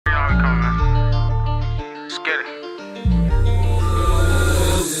get it.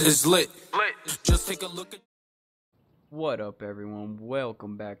 It's lit. Lit. Just take a look at. What up, everyone?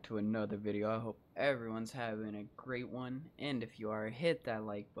 Welcome back to another video. I hope everyone's having a great one, and if you are, hit that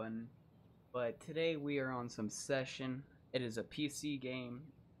like button. But today we are on some Session. It is a PC game,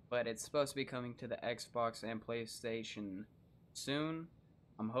 but it's supposed to be coming to the Xbox and PlayStation soon,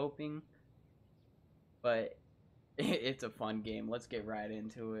 I'm hoping. But it's a fun game. Let's get right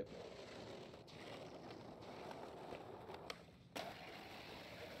into it.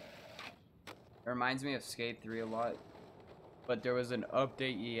 It reminds me of Skate 3 a lot. But there was an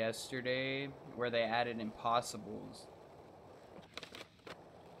update yesterday where they added impossibles.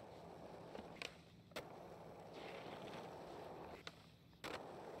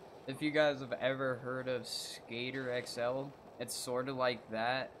 If you guys have ever heard of Skater XL, it's sort of like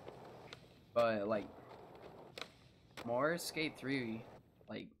that, but like more Skate 3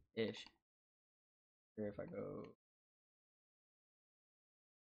 like ish. Here, if I go,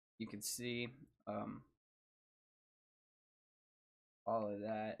 you can see all of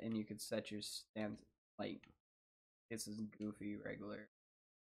that, and you could set your stance. Like, this is goofy regular,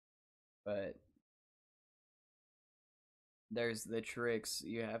 but there's the tricks.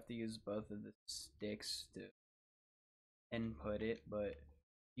 You have to use both of the sticks to input it, but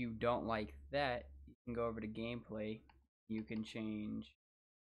if you don't like that, you can go over to gameplay. You can change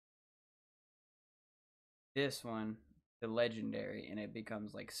this one to legendary, and it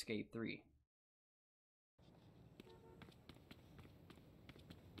becomes like Skate 3.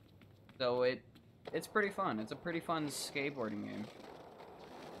 So it's pretty fun. It's a pretty fun skateboarding game.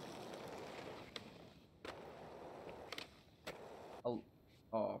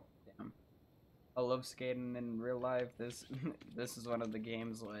 Oh damn! I love skating in real life. This this is one of the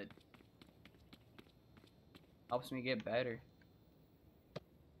games that helps me get better.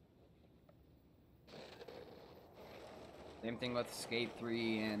 Same thing with Skate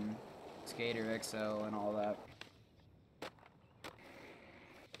 3 and Skater XL and all that.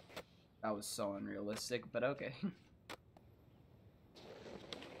 That was so unrealistic, but okay.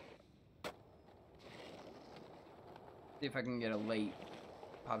 See if I can get a late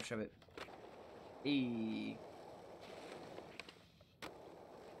pop shove it. Hey.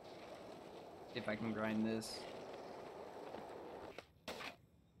 See if I can grind this.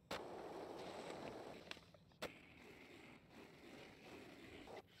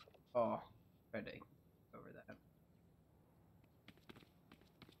 Oh, ready over that.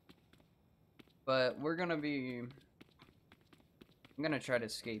 But we're gonna be. I'm gonna try to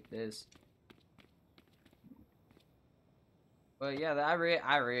skate this. But yeah, I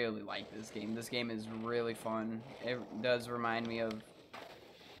really like this game. This game is really fun. It does remind me of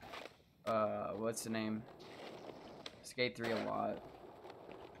what's the name? Skate 3 a lot.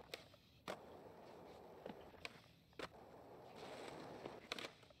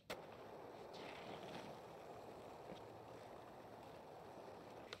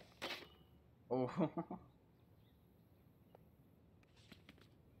 Oh.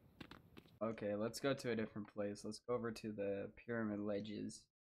 Okay, let's go to a different place. Let's go over to the pyramid ledges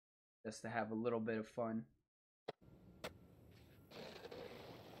just to have a little bit of fun.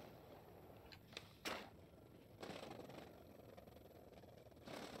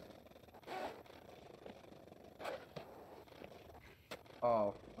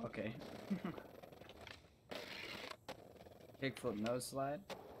 Oh, okay. Kickflip nose slide.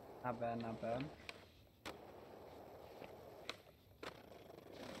 Not bad, not bad.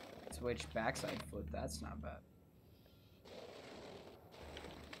 Switch backside flip, that's not bad.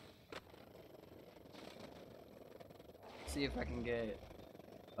 See if I can get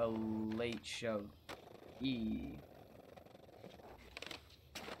a late shove. E.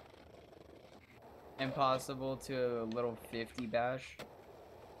 Impossible to a little 50 bash.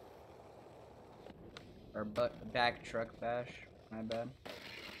 Or back truck bash, my bad.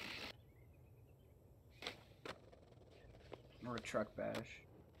 Or truck bash.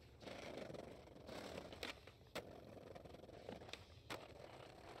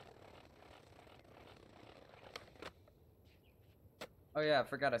 Oh yeah, I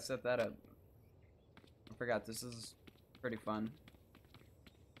forgot I set that up. I forgot, this is pretty fun.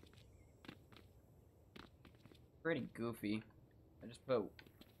 Pretty goofy. I just put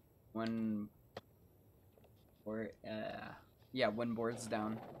one board, yeah, one boards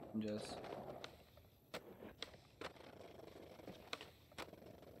down and just.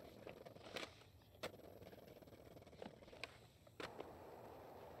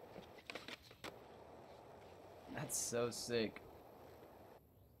 That's so sick.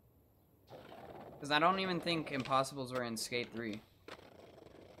 Because I don't even think Impossibles were in Skate 3.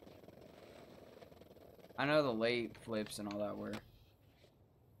 I know the late flips and all that were.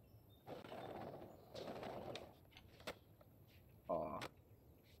 Aw.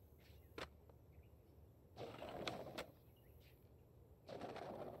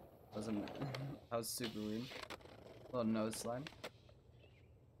 Wasn't that was super weird. Little nose slide.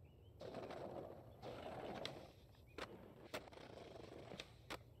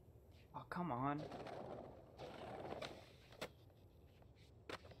 Oh, come on.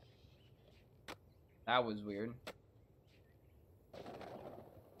 That was weird.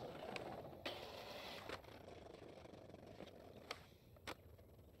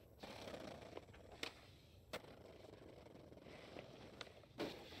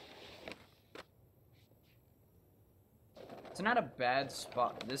 It's not a bad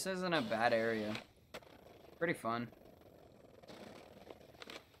spot. This isn't a bad area. Pretty fun.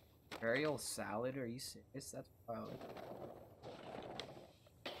 Burial salad? Are you serious? That's wild.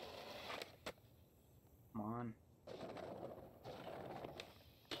 Come on.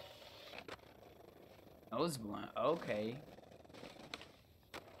 Nose blunt. Okay.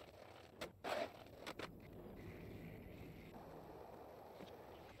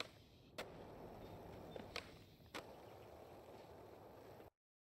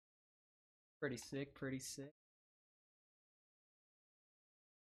 Pretty sick, pretty sick.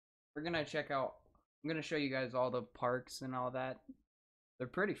 We're gonna check out, I'm gonna show you guys all the parks and all that. They're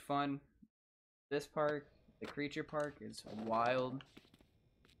pretty fun. This park, the creature park, is wild.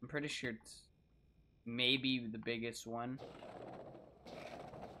 I'm pretty sure it's maybe the biggest one.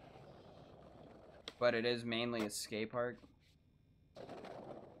 But it is mainly a skate park.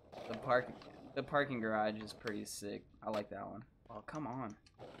 The parking garage is pretty sick. I like that one. Oh, come on.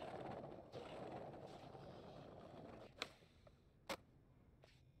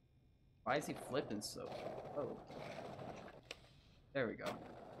 Why is he flipping so? Oh. There we go.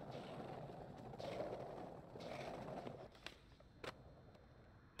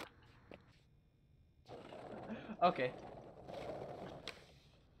 Okay.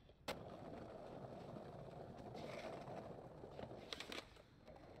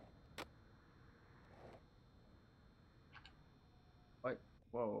 What?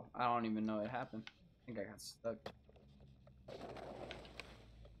 Whoa. I don't even know what happened. I think I got stuck.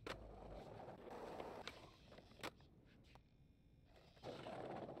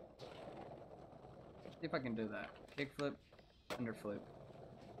 See if I can do that. Kickflip, underflip.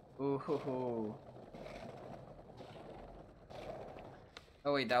 Ooh hoo hoo.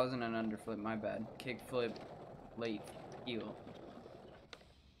 Oh wait, that wasn't an underflip, my bad. Kickflip, late heel.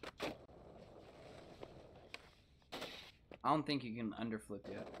 I don't think you can underflip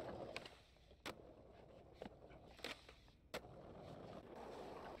yet.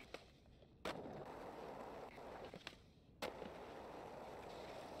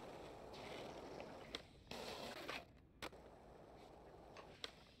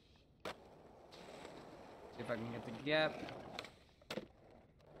 See if I can get the gap.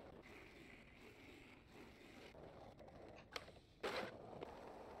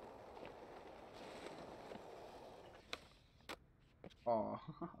 Oh,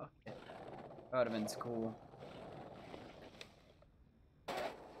 okay. That would have been cool.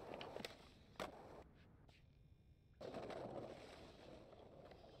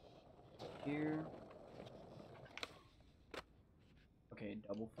 Here. Okay,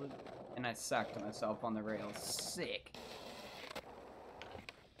 double flip. And I sucked myself on the rails. Sick.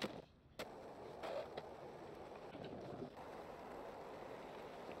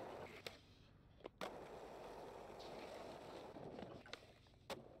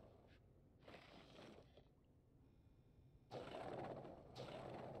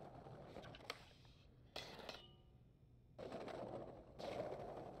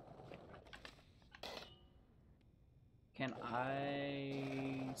 Can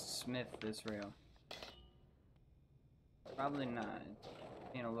I smith this rail? Probably not. It's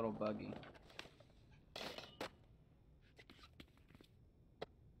being a little buggy.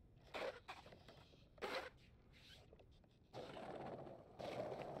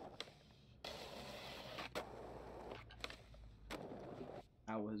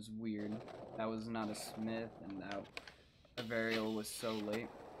 That was weird. That was not a smith, and that the varial was so late.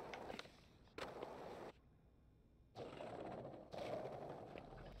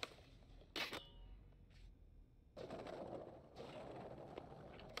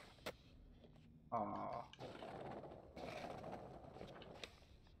 Aww.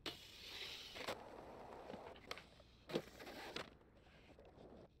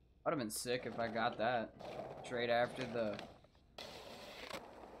 I'd have been sick if I got that straight after the.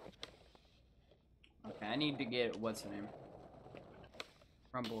 Okay, I need to get what's the name?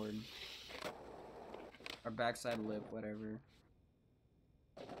 Front board. Or backside lip, whatever.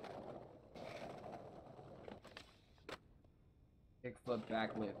 Kickflip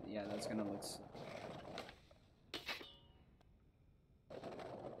back lip. Yeah, that's gonna look sick.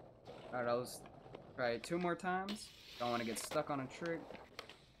 Alright, I'll just try it 2 more times. Don't want to get stuck on a trick.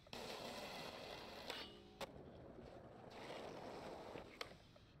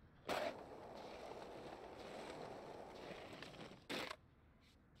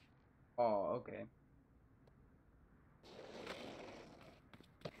 Oh, okay.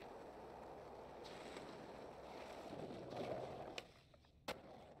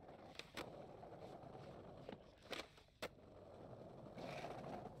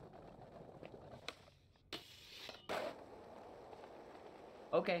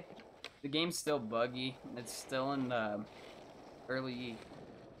 Okay. The game's still buggy. It's still in the early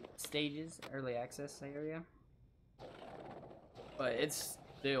stages, early access area. But it's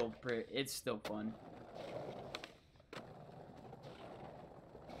still fun.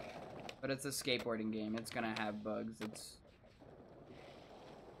 But it's a skateboarding game. It's gonna have bugs.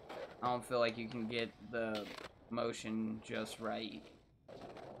 I don't feel like you can get the motion just right.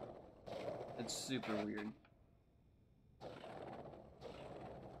 It's super weird.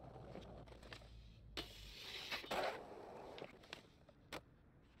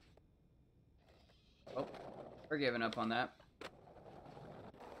 Oh, we're giving up on that.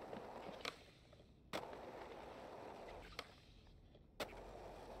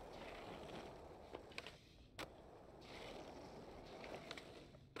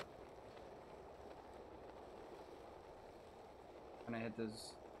 Gonna hit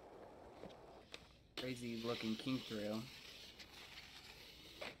this crazy looking kink trail.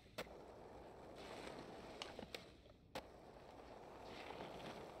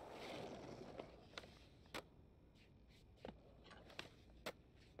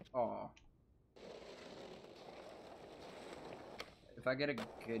 Oh. If I get a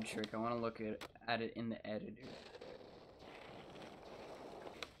good trick, I want to look at it in the editor.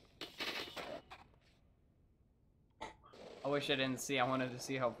 I wish I didn't see. I wanted to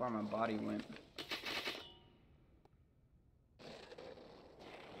see how far my body went.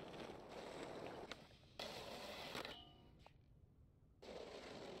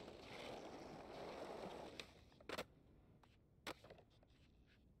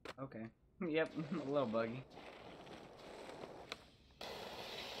 Okay. Yep, a little buggy.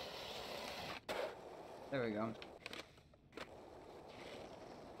 There we go.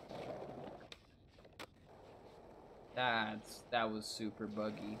 That was super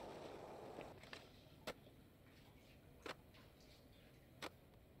buggy.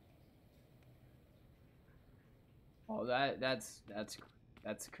 Oh, that's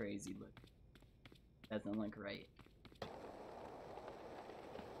crazy. Look, doesn't look right.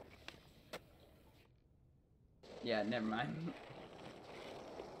 Yeah, never mind.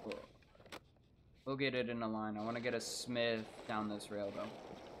 We'll get it in a line. I want to get a Smith down this rail though.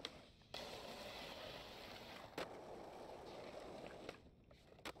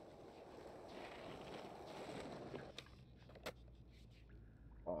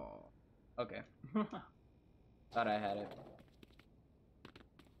 Oh, okay. Thought I had it.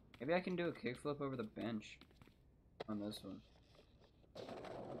 Maybe I can do a kickflip over the bench on this one.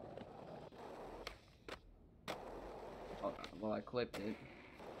 Oh, well, I clipped it.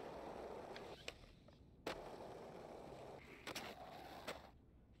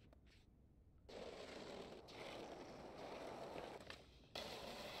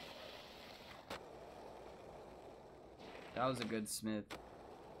 That was a good Smith.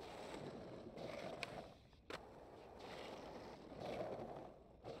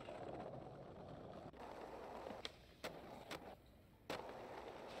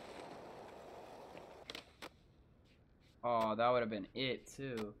 Oh, that would have been it,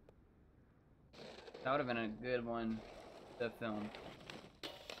 too. That would have been a good one to film.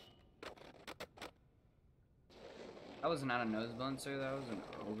 That was not a nose balancer, that was an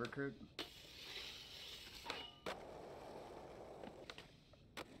overcrook.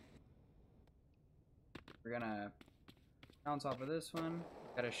 We're gonna bounce off of this one.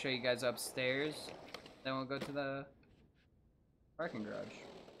 Gotta show you guys upstairs. Then we'll go to the parking garage.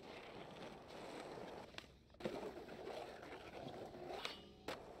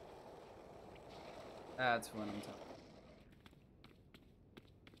 That's what I'm talking.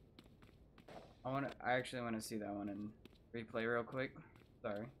 I actually wanna see that one in replay real quick.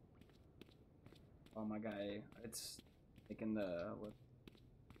 Sorry. Oh my guy, it's taking the what?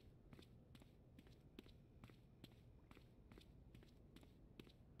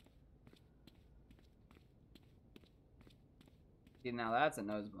 See, now that's a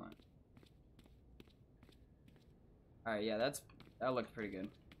nose blunt. Alright, yeah, that looked pretty good.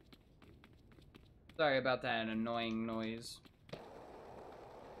 Sorry about that annoying noise.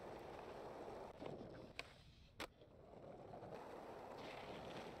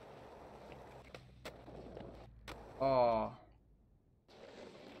 Oh.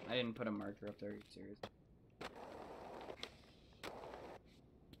 I didn't put a marker up there, are you serious?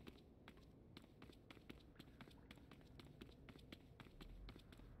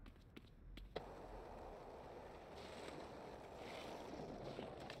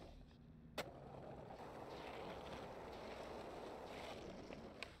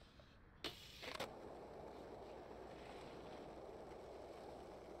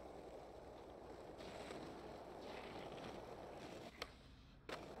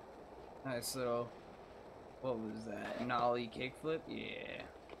 Nice little, what was that? Nollie kickflip? Yeah.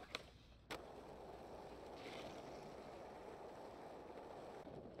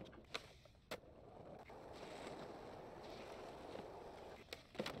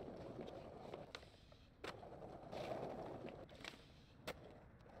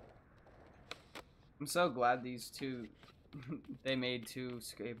 I'm so glad these two, they made two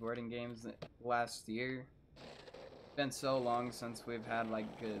skateboarding games last year. It's been so long since we've had like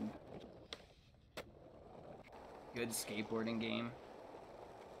good skateboarding game.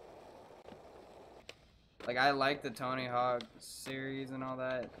 Like, I like the Tony Hawk series and all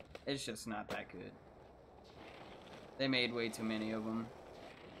that. It's just not that good. They made way too many of them.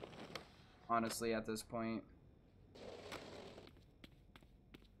 Honestly, at this point.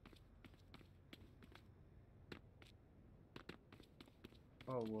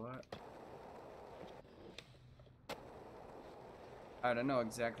 Oh, what? I don't know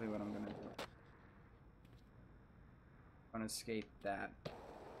exactly what I'm gonna do. I'm gonna escape that.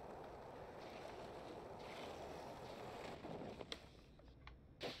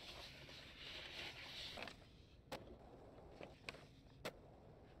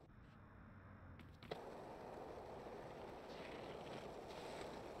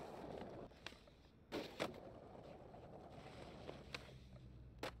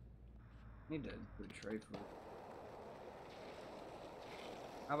 Need to do a tray flip.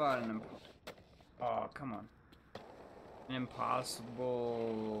 How about an oh, come on. An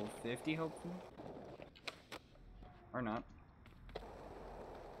impossible 50, hopefully? Or not.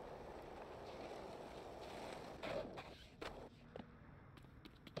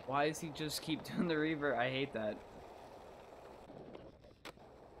 Why does he just keep doing the revert? I hate that.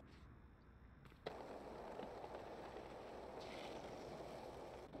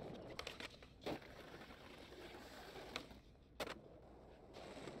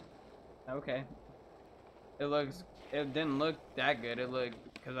 Okay. It didn't look that good. It looked,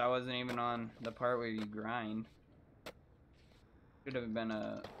 because I wasn't even on the part where you grind. Should have been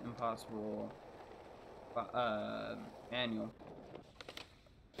a impossible manual.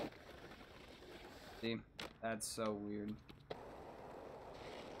 See, that's so weird.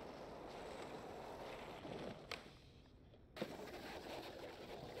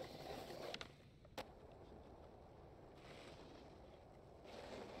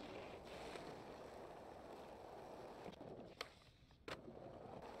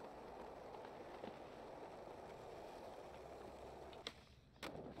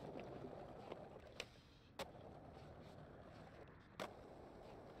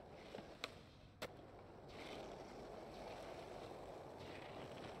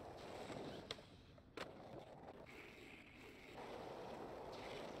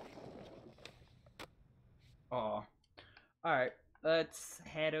 Oh, alright. Let's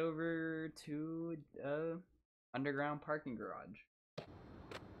head over to underground parking garage.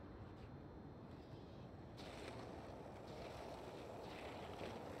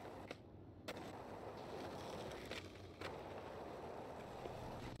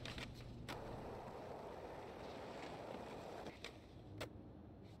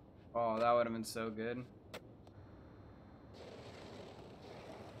 Oh, that would have been so good.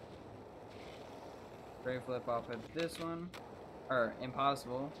 Tray flip off of this one. Or,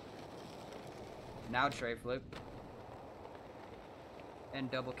 impossible. Now tray flip.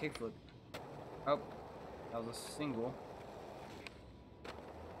 And double kickflip. Oh, that was a single.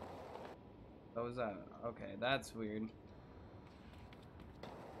 What was that? Okay, that's weird.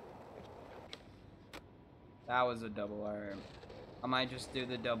 That was a double R. I might just do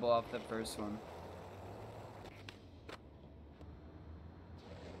the double off the first one.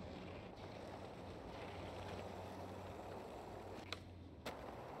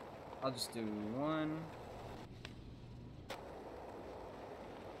 I'll just do one.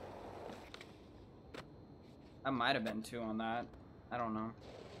 I might have been two on that. I don't know.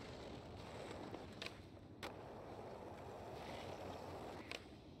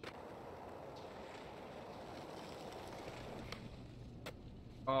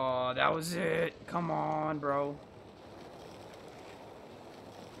 Oh, that was it. Come on, bro.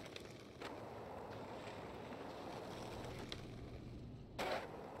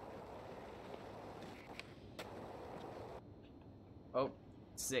 Oh,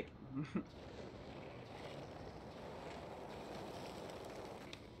 sick.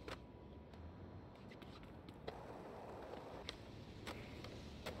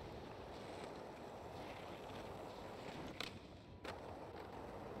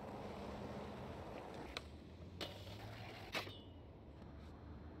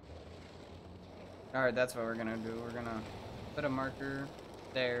 Alright, that's what we're gonna do. We're gonna put a marker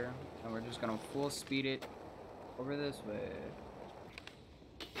there, and we're just gonna full speed it over this way.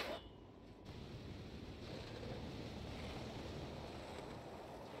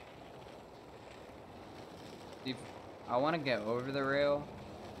 See, I want to get over the rail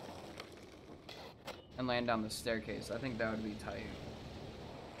and land down the staircase. I think that would be tight.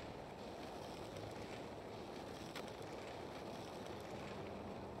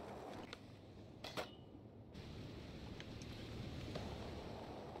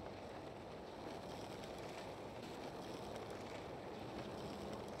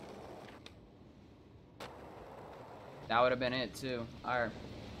 That would have been it too. Alright.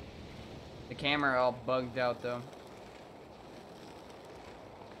 The camera all bugged out though.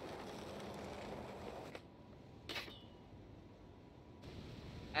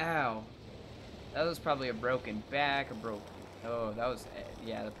 Ow. That was probably a broken back, Oh, that was,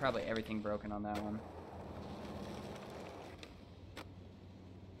 yeah, probably everything broken on that one.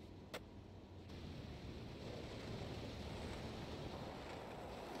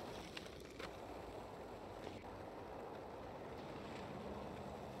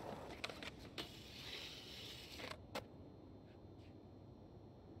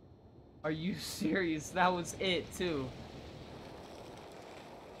 Are you serious? That was it too.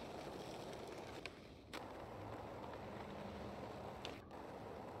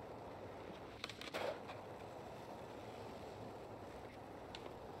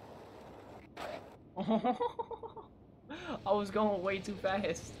 I was going way too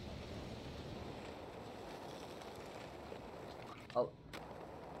fast. Oh.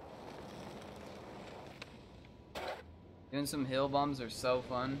 Doing some hill bombs are so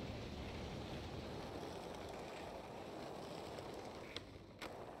fun.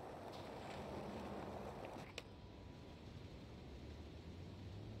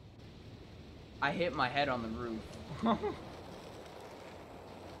 I hit my head on the roof.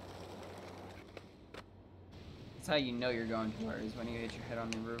 That's how you know you're going too hard, is when you hit your head on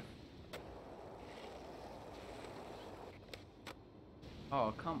the roof.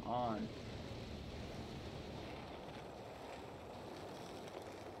 Oh, come on.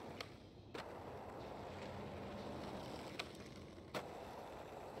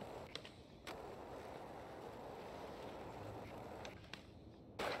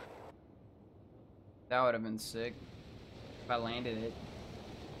 That would have been sick if I landed it.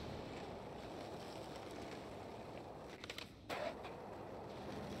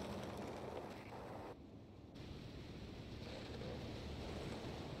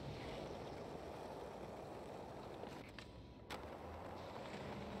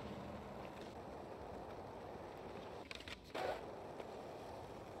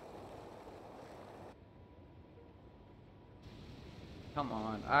 Come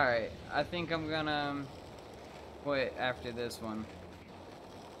on. Alright, I think I'm gonna quit after this one.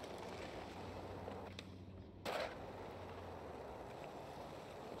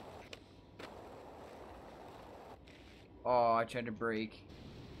 Oh, I tried to break.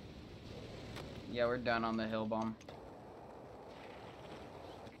 Yeah, we're done on the hill bomb.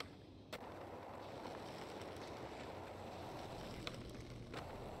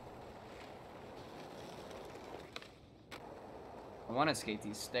 I want to skate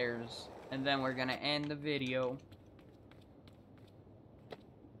these stairs, and then we're gonna end the video.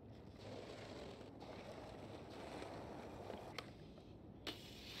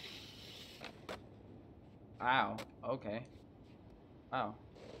 Ow. Okay. Wow.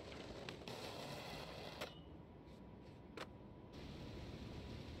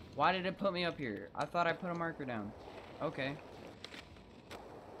 Why did it put me up here? I thought I put a marker down. Okay.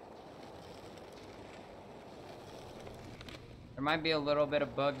 There might be a little bit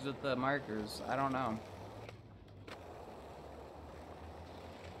of bugs with the markers. I don't know.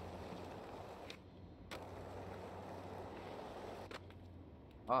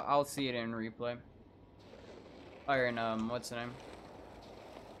 I'll see it in replay. Or in, what's the name?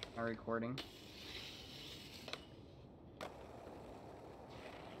 A recording.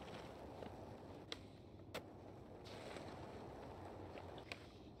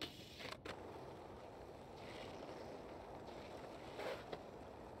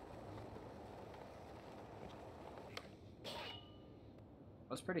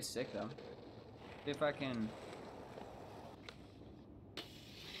 was pretty sick though. See if I can.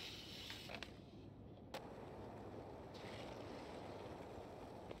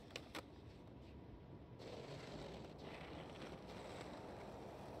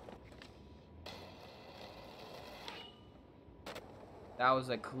 That was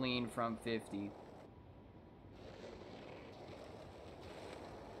a clean from 50.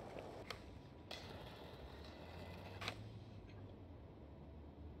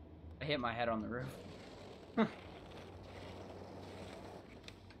 I hit my head on the roof.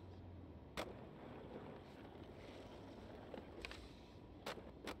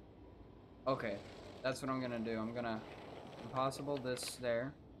 Okay, that's what I'm gonna do. I'm gonna impossible this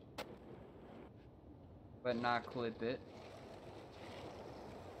there, but not clip it.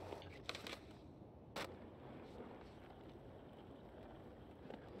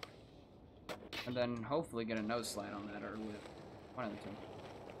 And then hopefully get a nose slide on that or lip. One of the two.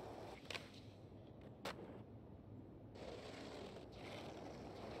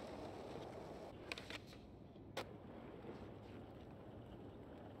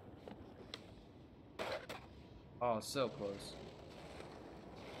 Oh, so close.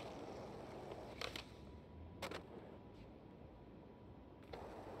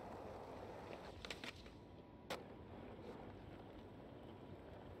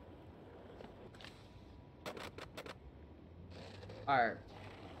 Alright.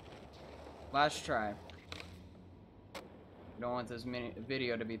 Last try. Don't want this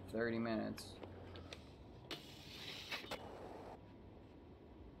video to be 30 minutes.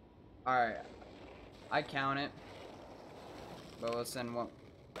 Alright. I count it. But we'll send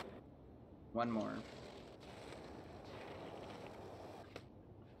one more.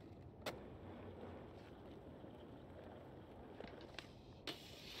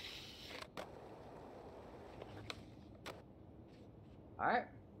 Alright.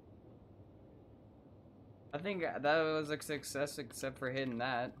 I think that was a success except for hitting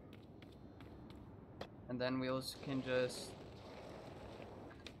that. And then we can just...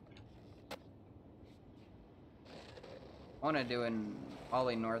 I want to do an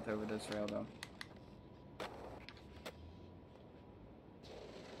ollie north over this rail though.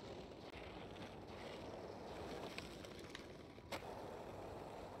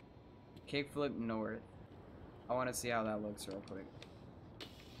 Kickflip north. I want to see how that looks real quick.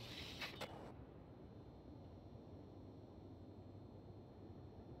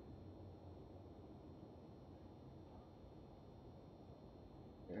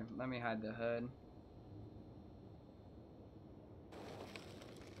 Here, let me hide the HUD.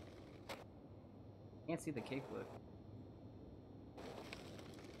 Can't see the kickflip.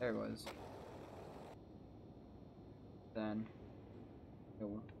 There it was. Then.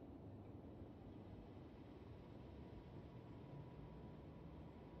 Oh.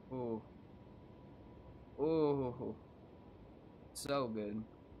 Ooh. Ooh. So good.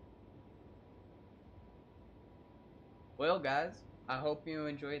 Well, guys, I hope you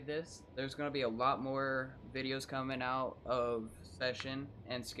enjoyed this. There's going to be a lot more videos coming out of Session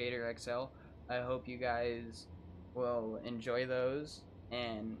and Skater XL. I hope you guys will enjoy those.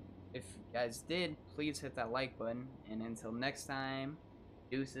 And if you guys did, please hit that like button. And until next time,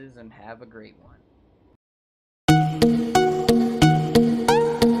 deuces and have a great one.